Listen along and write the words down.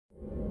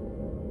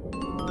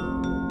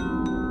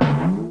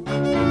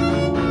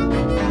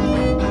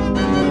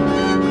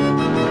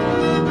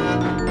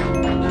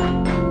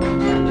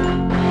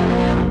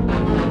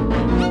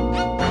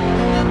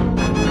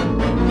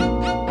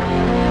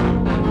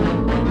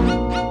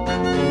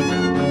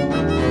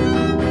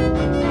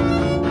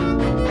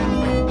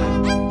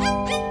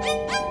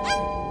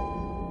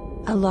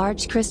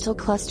large crystal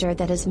cluster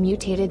that is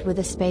mutated with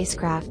a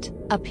spacecraft,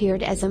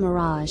 appeared as a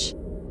mirage.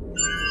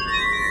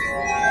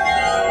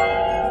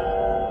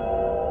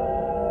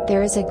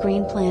 There is a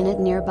green planet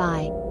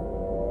nearby.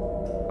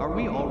 Are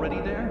we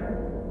already there?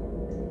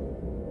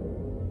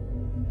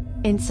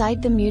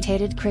 Inside the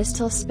mutated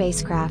crystal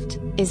spacecraft,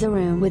 is a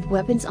room with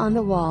weapons on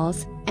the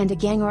walls, and a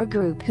gang or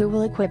group who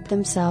will equip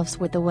themselves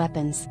with the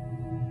weapons.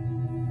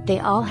 They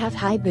all have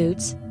high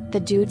boots,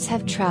 the dudes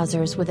have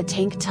trousers with a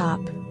tank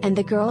top, and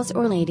the girls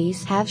or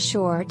ladies have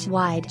short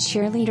wide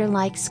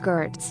cheerleader-like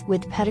skirts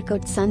with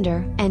petticoats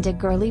under and a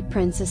girly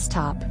princess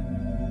top.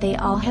 They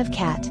all have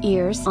cat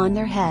ears on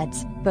their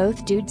heads,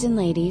 both dudes and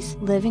ladies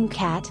living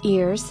cat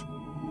ears,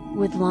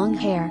 with long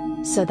hair,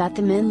 so that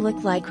the men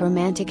look like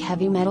romantic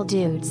heavy metal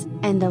dudes,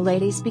 and the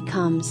ladies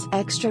becomes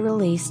extra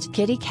released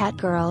kitty cat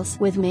girls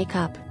with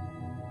makeup.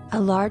 A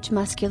large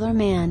muscular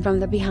man from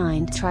the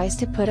behind tries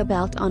to put a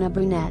belt on a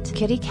brunette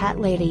kitty cat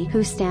lady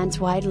who stands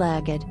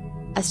wide-legged.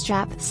 A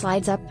strap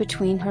slides up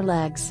between her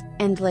legs,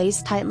 and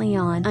lays tightly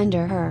on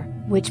under her,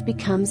 which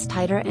becomes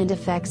tighter and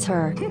affects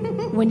her.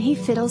 When he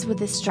fiddles with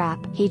the strap,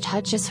 he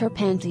touches her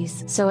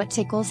panties so it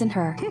tickles in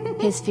her.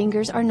 His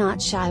fingers are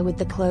not shy with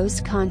the close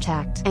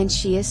contact, and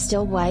she is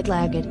still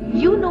wide-legged.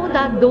 You know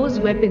that those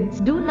weapons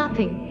do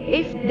nothing.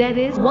 If there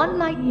is one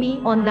like me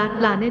on that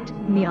planet,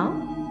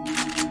 meow.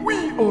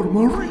 We are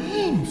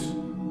Marines!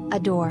 A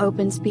door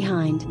opens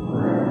behind.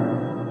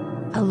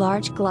 A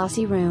large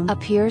glossy room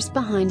appears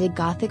behind a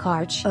Gothic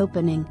arch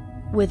opening,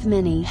 with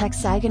many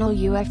hexagonal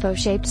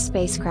UFO-shaped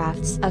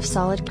spacecrafts of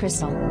solid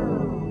crystal.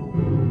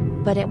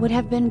 But it would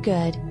have been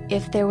good,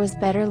 if there was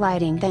better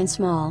lighting than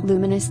small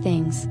luminous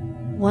things.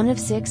 One of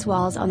 6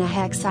 walls on a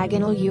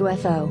hexagonal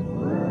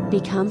UFO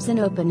becomes an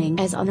opening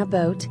as on a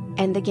boat,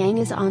 and the gang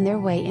is on their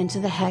way into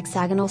the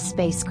hexagonal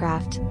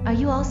spacecraft. Are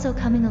you also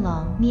coming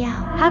along?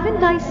 Meow.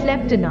 Haven't I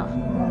slept enough?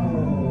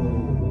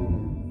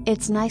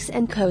 It's nice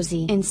and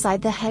cozy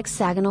inside the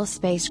hexagonal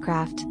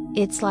spacecraft.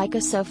 It's like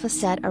a sofa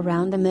set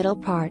around the middle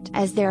part,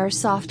 as there are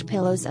soft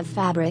pillows of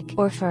fabric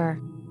or fur.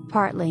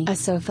 Partly a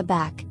sofa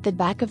back. The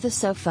back of the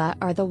sofa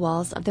are the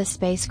walls of the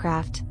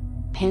spacecraft.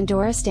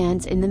 Pandora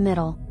stands in the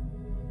middle.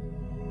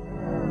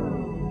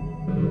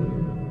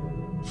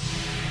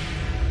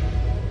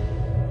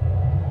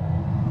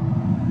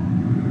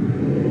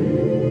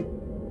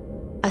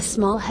 A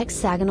small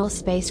hexagonal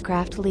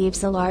spacecraft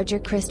leaves a larger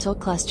crystal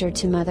cluster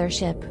to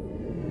mothership.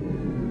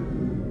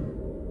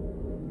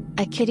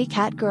 A kitty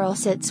cat girl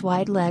sits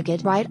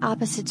wide-legged right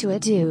opposite to a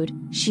dude.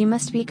 She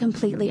must be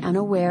completely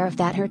unaware of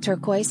that her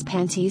turquoise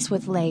panties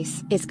with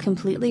lace is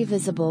completely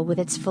visible with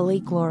its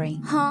fully glory.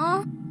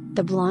 Huh?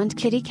 The blonde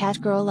kitty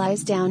cat girl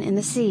lies down in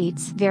the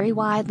seats very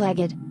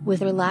wide-legged,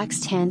 with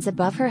relaxed hands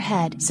above her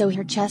head so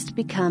her chest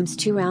becomes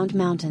 2 round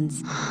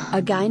mountains.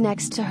 A guy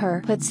next to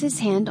her puts his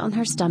hand on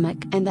her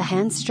stomach and the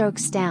hand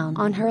strokes down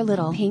on her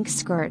little pink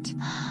skirt.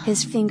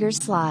 His fingers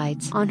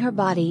slides on her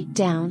body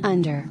down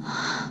under.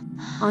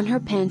 On her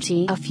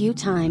panty a few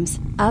times,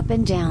 up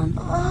and down.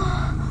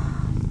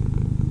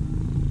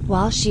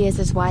 While she is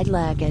as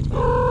wide-legged,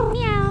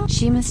 Meow.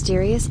 she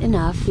mysterious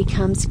enough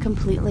becomes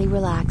completely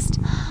relaxed.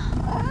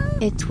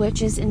 It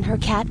twitches in her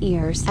cat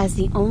ears as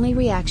the only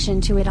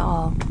reaction to it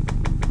all.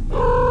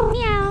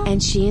 Meow.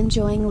 And she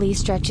enjoyingly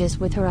stretches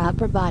with her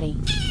upper body.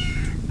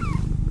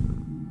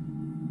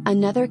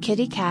 Another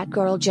kitty cat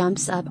girl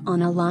jumps up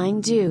on a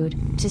lying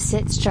dude, to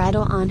sit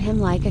straddle on him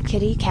like a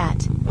kitty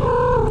cat.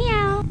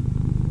 Meow.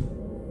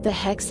 The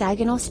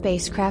hexagonal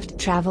spacecraft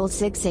travels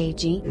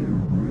zigzaggy,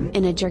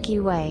 in a jerky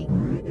way,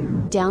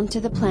 down to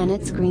the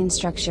planet's green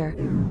structure.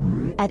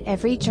 At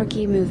every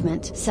jerky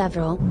movement,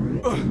 several.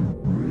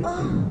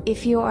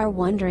 If you are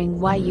wondering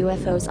why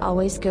UFOs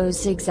always go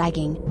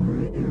zigzagging,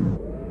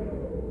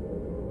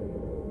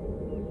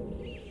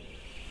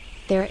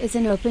 there is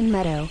an open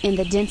meadow in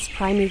the dense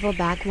primeval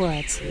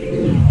backwoods.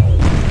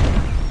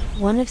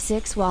 One of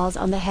 6 walls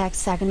on the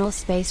hexagonal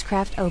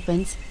spacecraft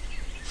opens.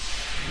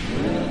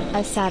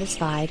 A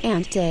satisfied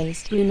and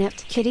dazed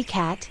brunette kitty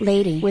cat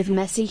lady with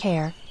messy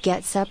hair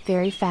gets up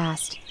very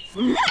fast.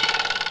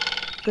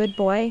 Good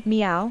boy,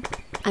 meow.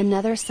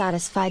 Another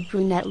satisfied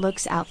brunette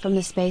looks out from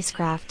the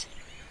spacecraft.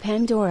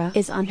 Pandora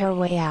is on her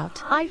way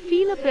out. I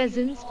feel a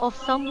presence of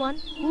someone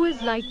who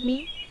is like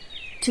me.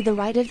 To the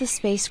right of the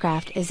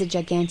spacecraft is a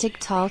gigantic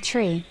tall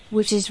tree,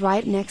 which is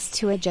right next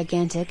to a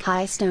gigantic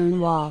high stone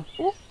wall.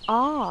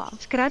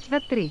 Scratch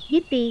that tree.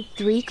 Yippee.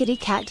 3 kitty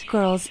cat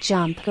girls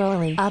jump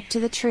girly up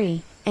to the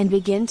tree, and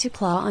begin to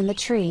claw on the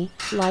tree,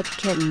 like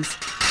kittens.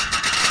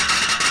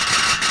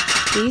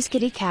 These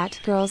kitty cat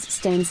girls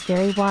stands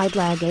very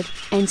wide-legged,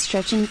 and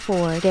stretching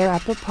forward their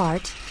upper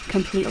part,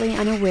 completely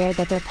unaware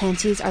that their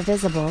panties are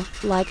visible,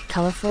 like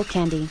colorful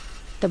candy.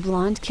 The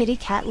blonde kitty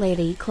cat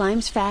lady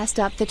climbs fast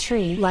up the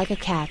tree like a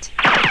cat.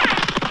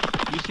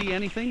 You see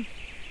anything?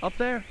 Up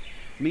there?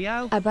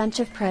 Meow? A bunch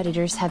of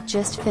predators have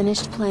just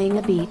finished playing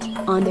a beat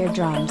on their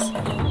drums.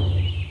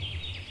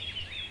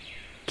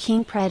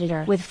 King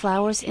Predator with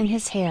flowers in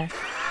his hair.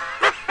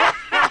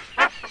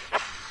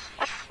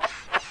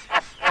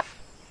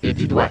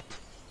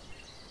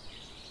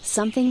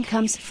 Something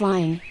comes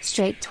flying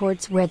straight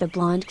towards where the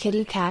blonde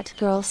kitty cat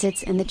girl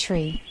sits in the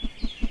tree.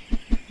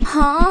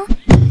 Huh?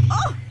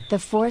 The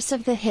force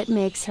of the hit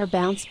makes her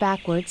bounce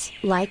backwards,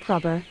 like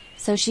rubber,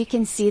 so she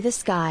can see the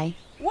sky.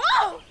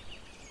 Whoa!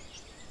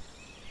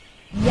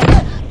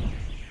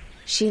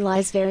 She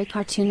lies very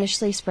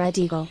cartoonishly spread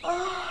eagle.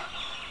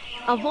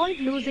 Avoid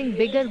losing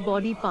bigger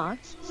body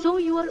parts so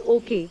you are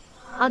okay.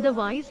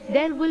 Otherwise,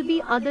 there will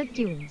be other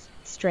tunes.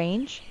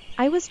 Strange.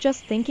 I was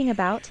just thinking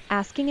about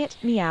asking it,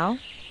 meow.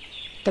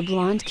 The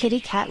blonde kitty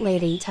cat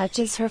lady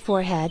touches her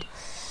forehead,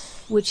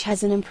 which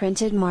has an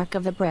imprinted mark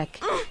of a brick.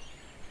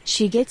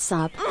 She gets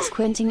up,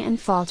 squinting and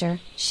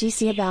falter. She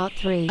see about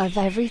 3 of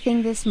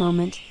everything this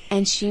moment,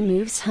 and she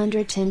moves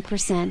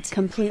 110%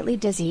 completely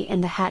dizzy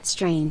in the hat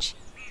strange.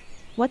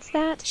 What's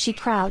that? She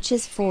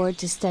crouches forward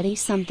to study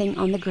something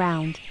on the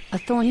ground. A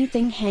thorny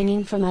thing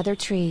hanging from other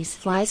trees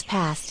flies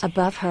past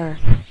above her.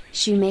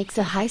 She makes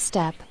a high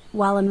step,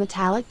 while a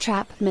metallic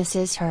trap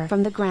misses her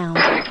from the ground.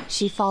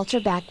 She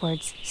falters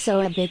backwards, so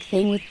a big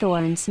thing with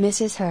thorns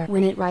misses her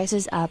when it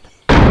rises up.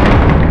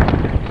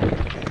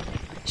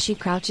 She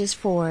crouches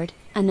forward,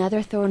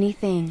 another thorny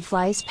thing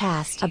flies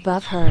past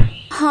above her.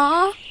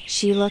 Huh?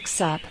 She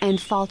looks up and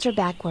falters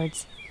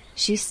backwards.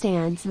 She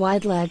stands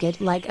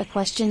wide-legged like a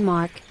question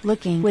mark,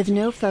 looking with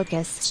no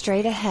focus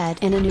straight ahead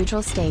in a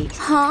neutral state.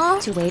 Huh?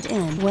 To wait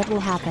in what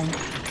will happen.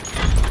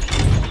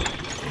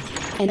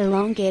 An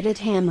elongated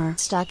hammer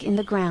stuck in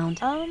the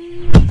ground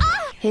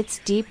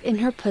hits deep in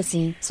her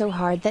pussy so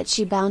hard that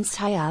she bounced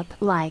high up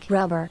like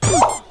rubber.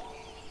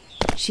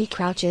 She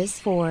crouches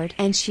forward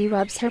and she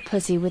rubs her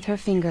pussy with her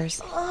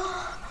fingers.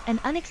 An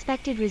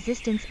unexpected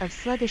resistance of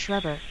sluggish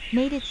rubber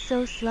made it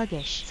so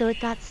sluggish, so it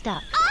got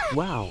stuck.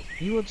 Wow,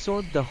 you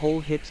absorbed the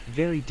whole hit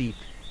very deep.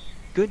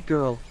 Good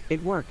girl,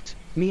 it worked.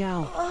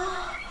 Meow.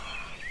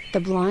 The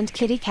blonde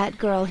kitty cat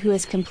girl, who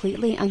is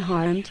completely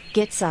unharmed,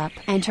 gets up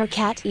and her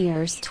cat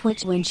ears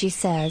twitch when she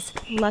says,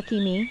 Lucky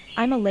me,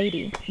 I'm a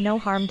lady, no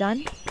harm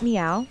done,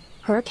 meow.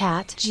 Her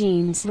cat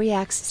Jeans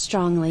reacts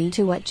strongly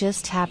to what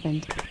just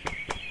happened.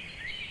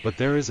 But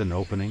there is an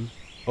opening,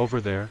 over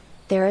there.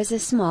 There is a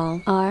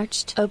small,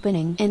 arched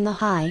opening in the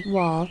high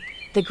wall.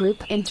 The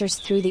group enters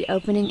through the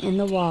opening in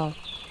the wall.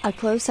 A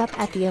close-up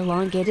at the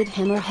elongated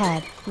hammer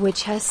head,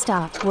 which has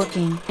stopped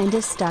working and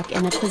is stuck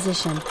in a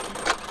position.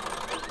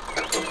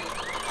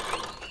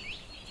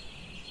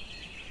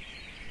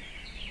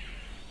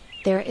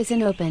 There is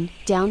an open,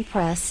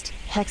 down-pressed,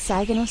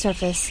 hexagonal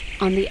surface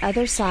on the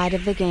other side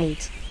of the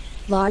gate.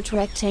 Large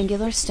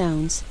rectangular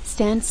stones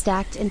stand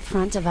stacked in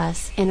front of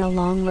us in a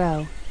long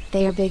row.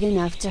 They are big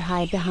enough to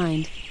hide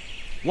behind.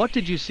 What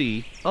did you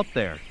see up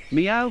there?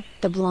 Meow?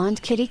 The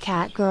blonde kitty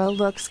cat girl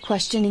looks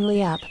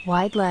questioningly up,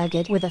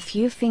 wide-legged with a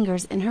few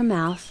fingers in her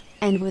mouth,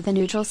 and with a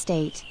neutral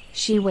state.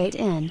 She waits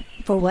in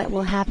for what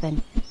will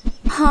happen.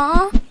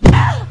 Huh?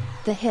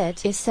 The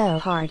hit is so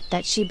hard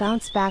that she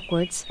bounces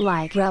backwards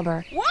like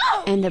rubber.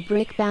 Whoa! And the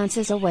brick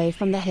bounces away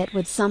from the hit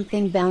with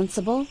something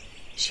bounceable.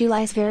 She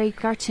lies very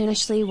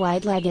cartoonishly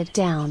wide-legged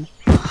down,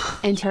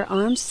 and her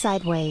arms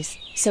sideways,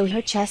 so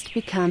her chest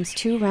becomes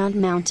 2 round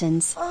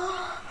mountains.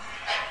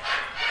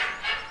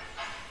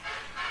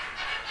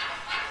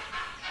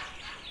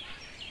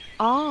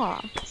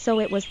 Ah, so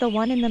it was the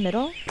one in the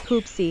middle?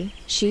 Poopsie.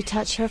 She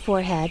touched her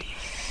forehead,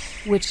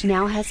 which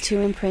now has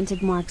 2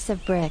 imprinted marks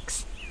of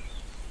bricks.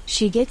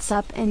 She gets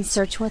up and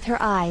searches with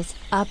her eyes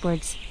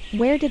upwards.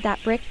 Where did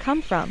that brick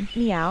come from,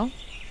 meow?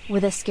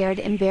 With a scared,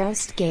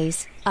 embarrassed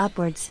gaze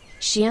upwards,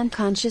 she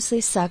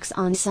unconsciously sucks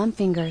on some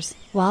fingers,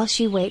 while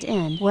she waits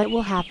in what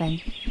will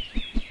happen.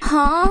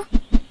 Huh?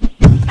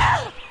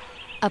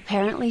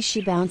 Apparently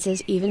she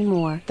bounces even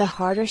more the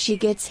harder she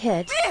gets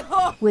hit.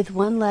 With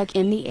one leg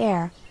in the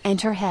air,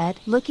 and her head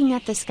looking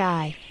at the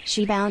sky,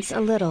 she bounces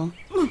a little,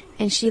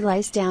 and she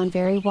lies down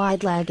very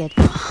wide-legged.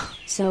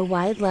 So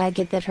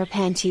wide-legged that her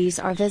panties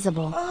are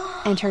visible,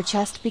 and her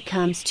chest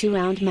becomes 2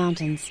 round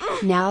mountains.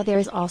 Now there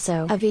is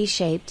also a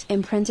V-shaped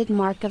imprinted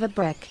mark of a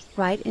brick,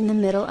 right in the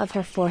middle of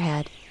her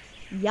forehead.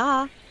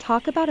 Yeah,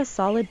 talk about a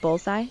solid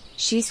bullseye.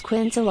 She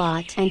squints a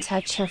lot and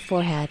touches her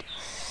forehead.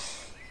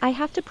 I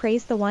have to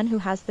praise the one who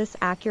has this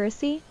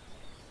accuracy.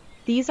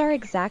 These are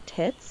exact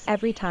hits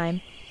every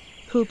time.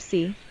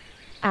 Poopsie.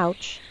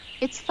 Ouch.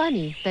 It's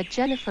funny that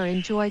Jennifer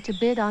enjoyed to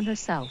bid on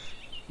herself.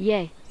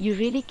 Yeah, you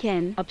really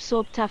can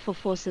absorb tougher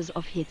forces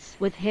of hits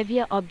with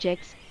heavier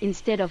objects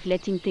instead of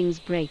letting things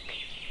break.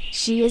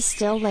 She is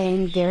still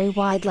laying very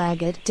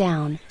wide-legged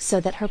down so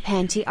that her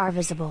panties are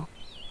visible.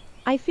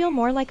 I feel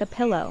more like a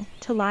pillow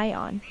to lie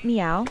on,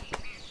 meow.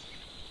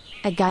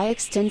 A guy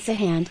extends a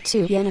hand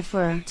to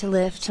Jennifer to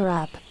lift her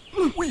up.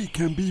 We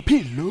can be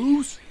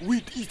pillows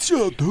with each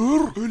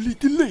other a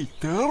little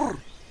later.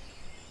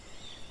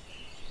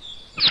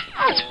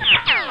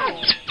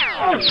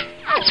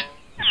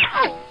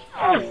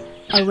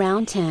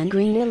 Around 10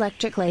 green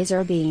electric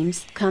laser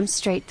beams come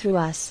straight through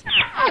us.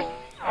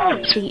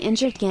 The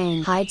injured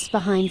gang hides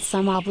behind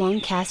some oblong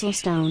castle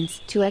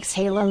stones to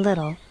exhale a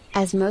little,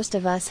 as most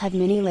of us have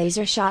many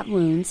laser shot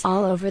wounds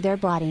all over their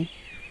body.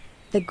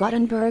 The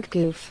Gothenburg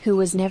goof, who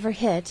was never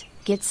hit,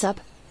 gets up.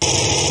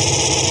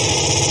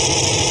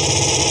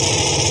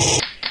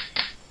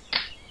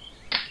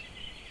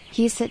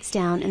 He sits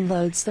down and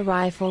loads the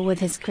rifle with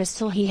his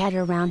crystal he had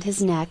around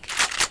his neck.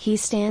 He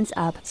stands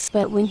up,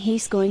 but when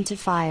he's going to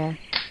fire...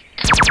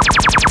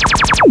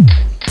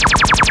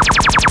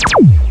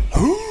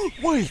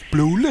 Wait,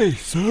 blue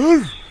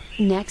laser!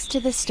 Next to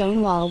the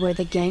stone wall where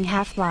the gang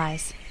half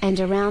lies, and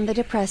around the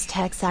depressed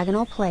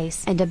hexagonal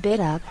place and a bit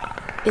up,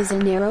 is a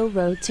narrow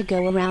road to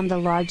go around the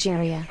large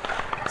area.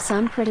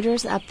 Some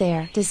predators up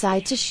there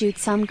decide to shoot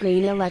some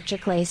green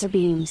electric laser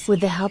beams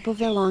with the help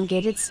of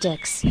elongated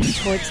sticks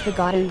towards the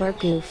Gothenburg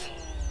goof.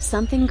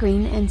 Something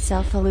green and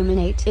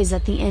self-illuminate is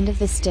at the end of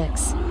the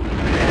sticks.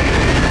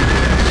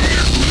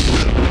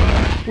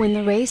 When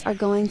the rays are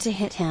going to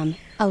hit him,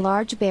 a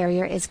large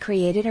barrier is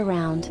created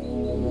around.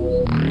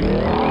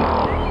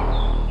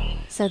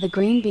 So the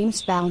green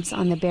beams bounce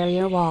on the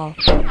barrier wall.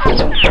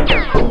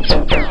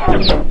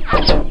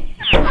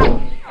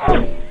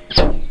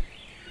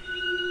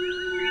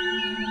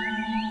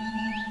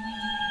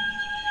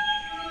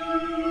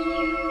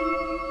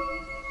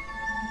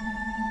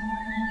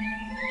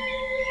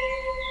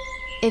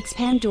 It's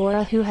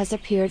Pandora who has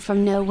appeared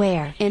from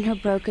nowhere in her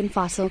broken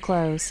fossil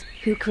clothes,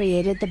 who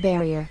created the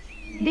barrier.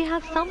 They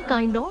have some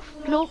kind of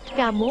cloaked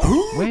camo.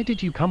 Where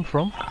did you come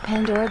from?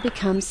 Pandora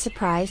becomes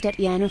surprised at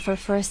Yennefer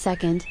for a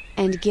second,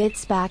 and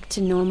gets back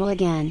to normal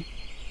again.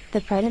 The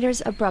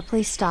predators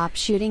abruptly stop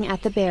shooting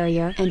at the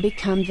barrier and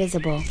become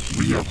visible.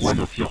 We have one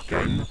of your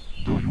kind.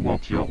 Do you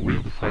want your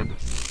weird friend?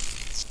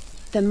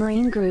 The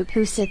Marine group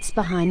who sits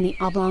behind the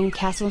oblong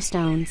castle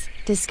stones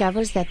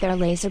discovers that their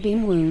laser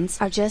beam wounds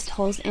are just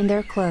holes in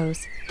their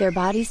clothes. Their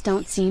bodies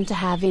don't seem to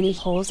have any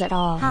holes at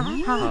all.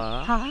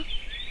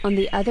 On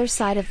the other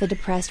side of the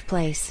depressed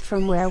place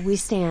from where we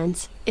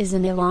stand, is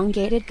an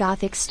elongated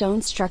Gothic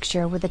stone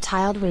structure with a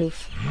tiled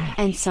roof.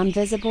 And some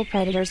visible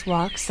predators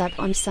walks up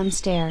on some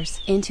stairs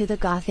into the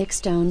Gothic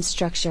stone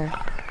structure.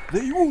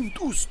 They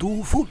want us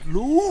to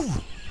follow.